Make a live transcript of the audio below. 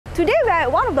Today we are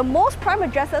at one of the most prime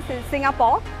addresses in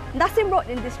Singapore, Nassim Road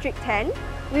in District 10.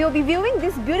 We will be viewing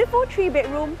this beautiful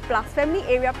 3-bedroom plus family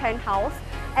area penthouse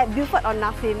at Beaufort on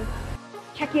Nassim.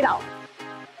 Check it out.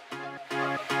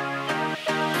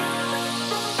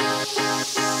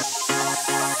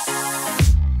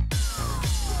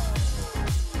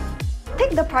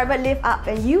 Take the private lift up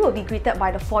and you will be greeted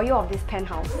by the foyer of this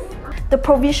penthouse. The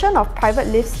provision of private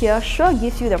lifts here sure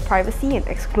gives you the privacy and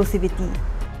exclusivity.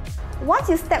 Once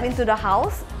you step into the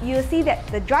house, you'll see that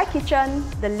the dry kitchen,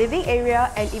 the living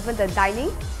area and even the dining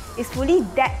is fully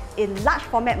decked in large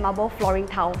format marble flooring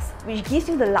tiles, which gives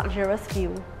you the luxurious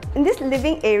view. In this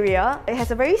living area, it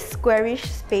has a very squarish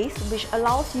space which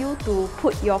allows you to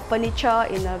put your furniture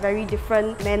in a very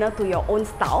different manner to your own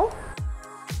style.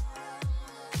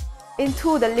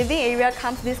 Into the living area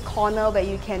comes this corner where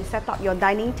you can set up your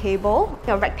dining table.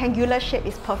 Your rectangular shape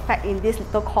is perfect in this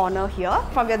little corner here.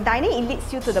 From your dining, it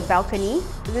leads you to the balcony.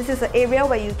 This is an area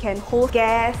where you can host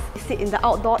guests, sit in the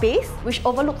outdoor space, which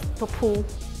overlooks the pool.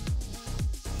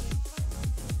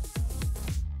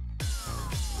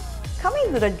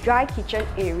 Coming to the dry kitchen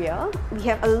area, we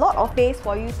have a lot of space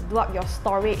for you to do up your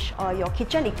storage or your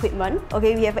kitchen equipment.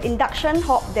 Okay, we have an induction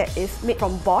hob that is made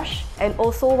from Bosch and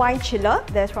also wine chiller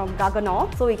that's from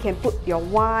Gaggenau. So you can put your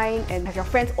wine and have your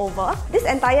friends over. This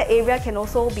entire area can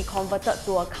also be converted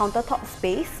to a countertop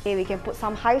space. Okay, we can put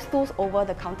some high stools over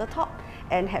the countertop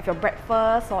and have your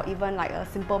breakfast or even like a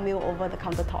simple meal over the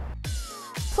countertop.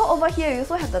 So over here, you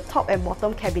also have the top and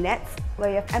bottom cabinets where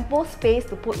you have ample space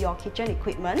to put your kitchen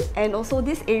equipment, and also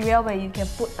this area where you can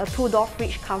put a 2-door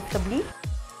fridge comfortably.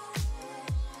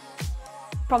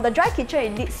 From the dry kitchen,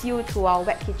 it leads you to our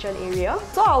wet kitchen area.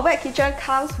 So our wet kitchen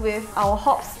comes with our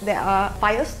hobs that are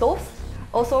fire stoves,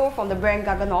 also from the brand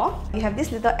Gaggenau. You have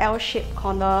this little L-shaped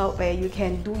corner where you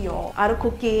can do your other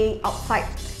cooking outside,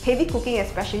 heavy cooking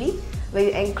especially, where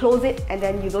you enclose it and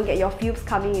then you don't get your fumes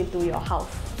coming into your house.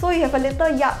 So you have a little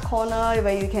yard corner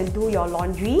where you can do your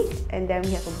laundry, and then we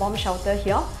have a bomb shelter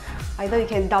here. Either you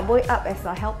can double it up as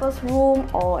a helper's room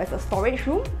or as a storage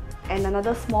room, and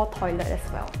another small toilet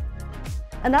as well.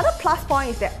 Another plus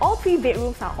point is that all 3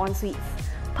 bedrooms are en suites,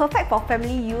 perfect for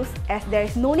family use as there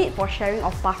is no need for sharing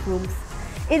of bathrooms.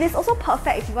 It is also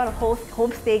perfect if you want to host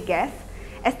homestay guests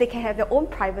as they can have their own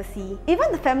privacy.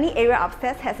 Even the family area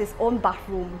upstairs has its own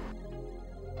bathroom.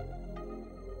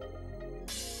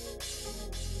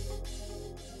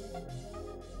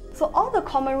 So all the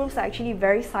common rooms are actually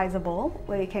very sizable,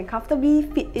 where you can comfortably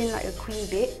fit in like a queen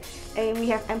bed, and we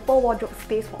have ample wardrobe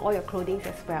space for all your clothing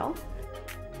as well.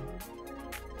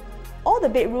 All the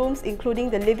bedrooms,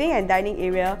 including the living and dining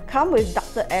area, come with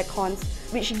ducted air cons,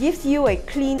 which gives you a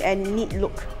clean and neat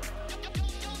look.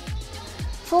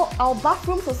 So our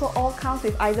bathrooms also all comes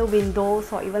with either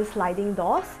windows or even sliding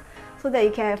doors, so that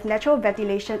you can have natural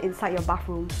ventilation inside your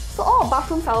bathroom. So all our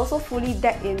bathrooms are also fully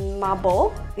decked in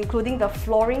marble, including the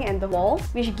flooring and the walls,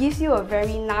 which gives you a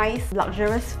very nice,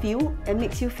 luxurious feel and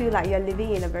makes you feel like you're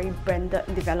living in a very branded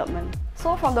development.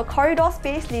 So from the corridor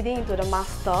space leading into the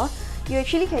master, you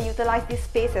actually can utilize this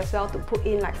space as well to put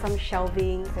in like some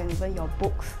shelvings and even your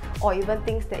books or even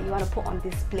things that you want to put on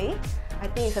display. I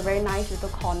think it's a very nice little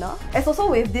corner. It's also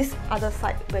with this other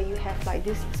side where you have like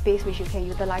this space which you can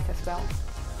utilize as well.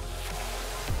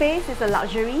 Space is a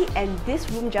luxury and this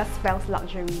room just spells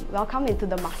luxury. Welcome into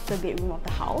the master bedroom of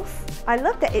the house. I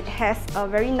love that it has a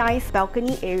very nice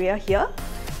balcony area here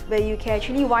where you can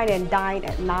actually wine and dine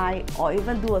at night or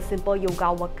even do a simple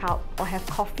yoga workout or have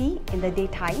coffee in the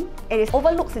daytime. It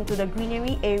overlooks into the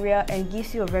greenery area and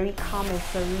gives you a very calm and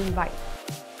serene vibe.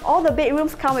 All the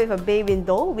bedrooms come with a bay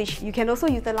window, which you can also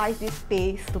utilize this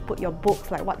space to put your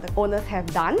books like what the owners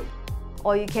have done.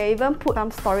 Or you can even put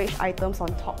some storage items on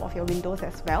top of your windows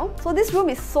as well. So this room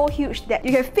is so huge that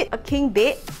you can fit a king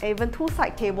bed and even 2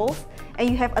 side tables, and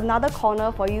you have another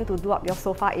corner for you to do up your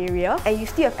sofa area, and you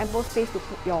still have ample space to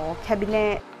put your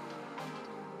cabinet.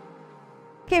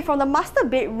 Okay, from the master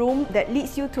bedroom that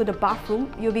leads you to the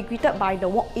bathroom, you'll be greeted by the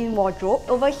walk-in wardrobe.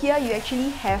 Over here, you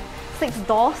actually have 6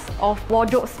 doors of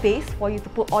wardrobe space for you to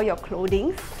put all your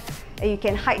clothing. And you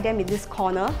can hide them in this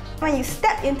corner. When you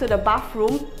step into the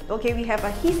bathroom, okay, we have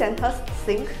a he and her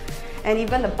sink and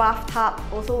even the bathtub,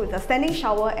 also with a standing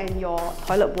shower and your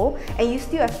toilet bowl, and you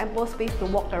still have ample space to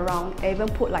walk around and even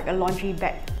put like a laundry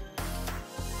bag.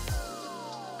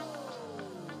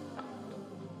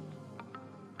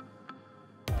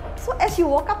 So as you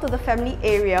walk up to the family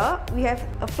area, we have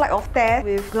a flight of stairs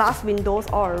with glass windows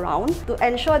all around to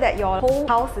ensure that your whole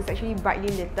house is actually brightly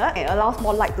lit and allows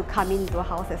more light to come into the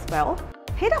house as well.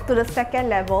 Head up to the second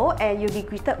level and you'll be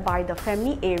greeted by the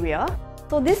family area.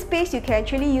 So this space, you can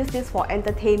actually use this for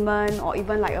entertainment or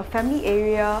even like a family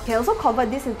area. You can also convert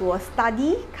this into a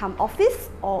study, come office,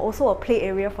 or also a play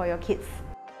area for your kids.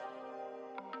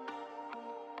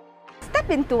 Step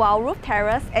into our roof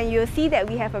terrace and you'll see that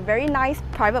we have a very nice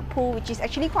private pool which is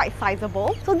actually quite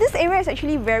sizable. So this area is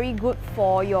actually very good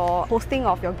for your hosting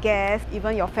of your guests,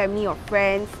 even your family or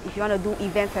friends, if you want to do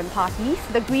events and parties.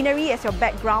 The greenery as your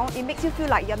background, it makes you feel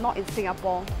like you're not in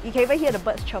Singapore. You can even hear the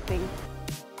birds chirping.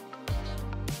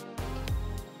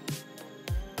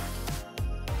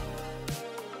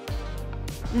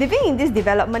 Living in this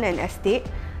development and estate,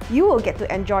 you will get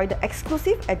to enjoy the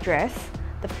exclusive address,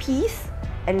 the peace,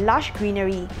 and lush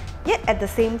greenery, yet at the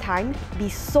same time be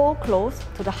so close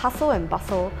to the hustle and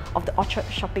bustle of the Orchard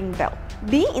shopping belt.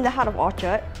 Being in the heart of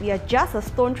Orchard, we are just a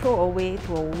stone throw away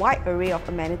to a wide array of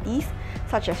amenities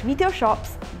such as retail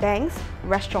shops, banks,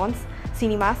 restaurants,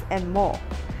 cinemas, and more.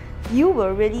 You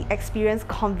will really experience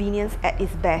convenience at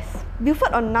its best.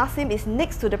 Beaufort on Nassim is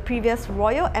next to the previous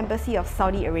Royal Embassy of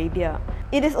Saudi Arabia.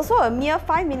 It is also a mere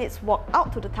 5 minutes walk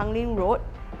out to the Tanglin Road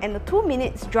and a 2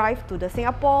 minutes drive to the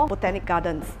Singapore Botanic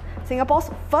Gardens, Singapore's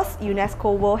first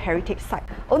UNESCO World Heritage Site.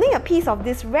 Owning a piece of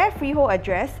this rare freehold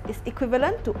address is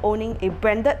equivalent to owning a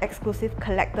branded exclusive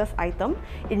collector's item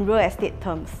in real estate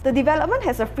terms. The development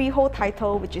has a freehold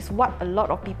title, which is what a lot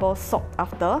of people sought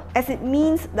after, as it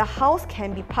means the house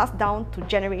can be passed down to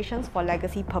generations for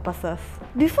legacy purposes.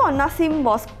 Beaufort Nassim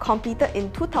was completed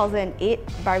in 2008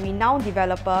 by renowned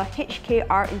developer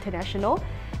HKR International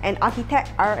and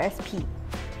architect RSP.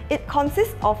 It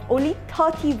consists of only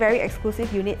 30 very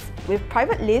exclusive units with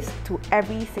private lifts to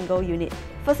every single unit.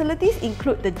 Facilities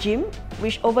include the gym,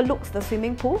 which overlooks the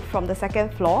swimming pool from the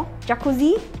second floor,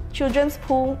 jacuzzi, children's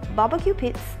pool, barbecue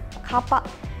pits, car park,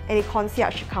 and a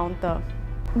concierge counter.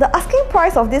 The asking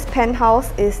price of this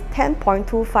penthouse is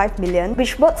 10.25 million,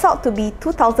 which works out to be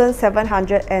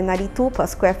 2,792 per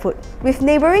square foot. With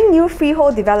neighbouring new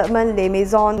freehold development Les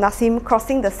Maisons Nassim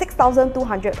crossing the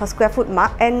 6,200 per square foot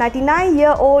mark and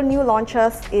 99-year-old new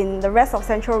launches in the rest of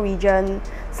Central region,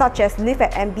 such as Live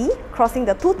at MB crossing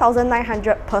the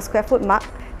 2,900 per square foot mark,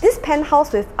 this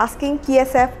penthouse with asking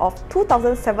PSF of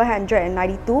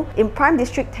 2,792 in Prime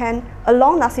District 10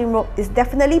 along Nassim Road is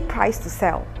definitely priced to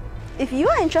sell. If you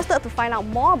are interested to find out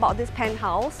more about this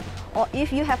penthouse, or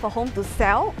if you have a home to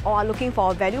sell or are looking for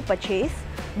a value purchase,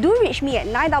 do reach me at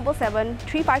 977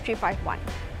 35351.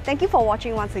 Thank you for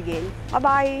watching once again. Bye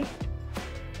bye!